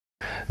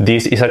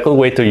This is a cool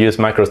way to use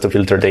macros to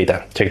filter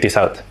data. Check this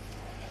out.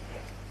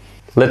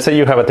 Let's say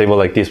you have a table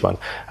like this one,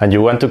 and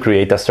you want to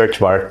create a search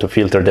bar to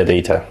filter the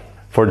data.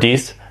 For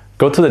this,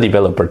 go to the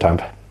Developer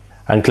tab,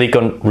 and click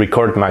on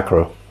Record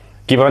Macro.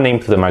 Give a name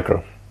to the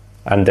macro,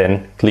 and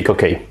then click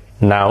OK.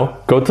 Now,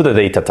 go to the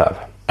Data tab,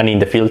 and in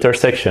the Filter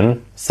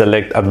section,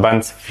 select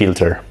Advanced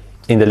Filter.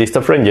 In the list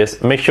of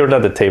ranges, make sure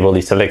that the table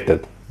is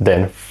selected.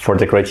 Then, for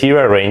the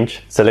criteria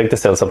range, select the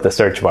cells of the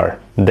search bar.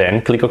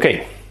 Then, click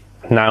OK.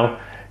 Now,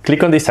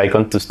 click on this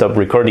icon to stop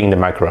recording the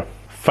macro.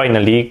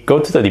 Finally, go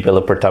to the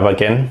Developer tab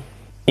again,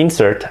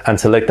 insert and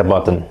select a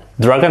button.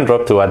 Drag and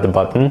drop to add the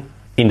button.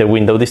 In the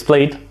window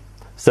displayed,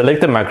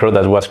 select the macro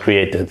that was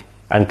created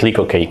and click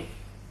OK.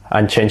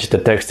 And change the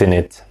text in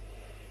it.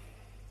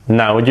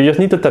 Now you just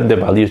need to type the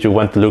values you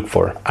want to look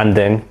for and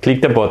then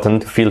click the button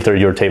to filter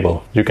your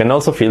table. You can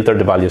also filter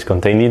the values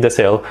contained in the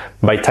cell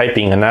by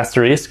typing an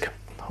asterisk,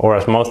 or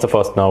as most of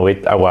us know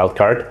it, a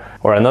wildcard,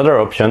 or another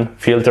option,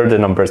 filter the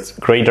numbers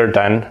greater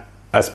than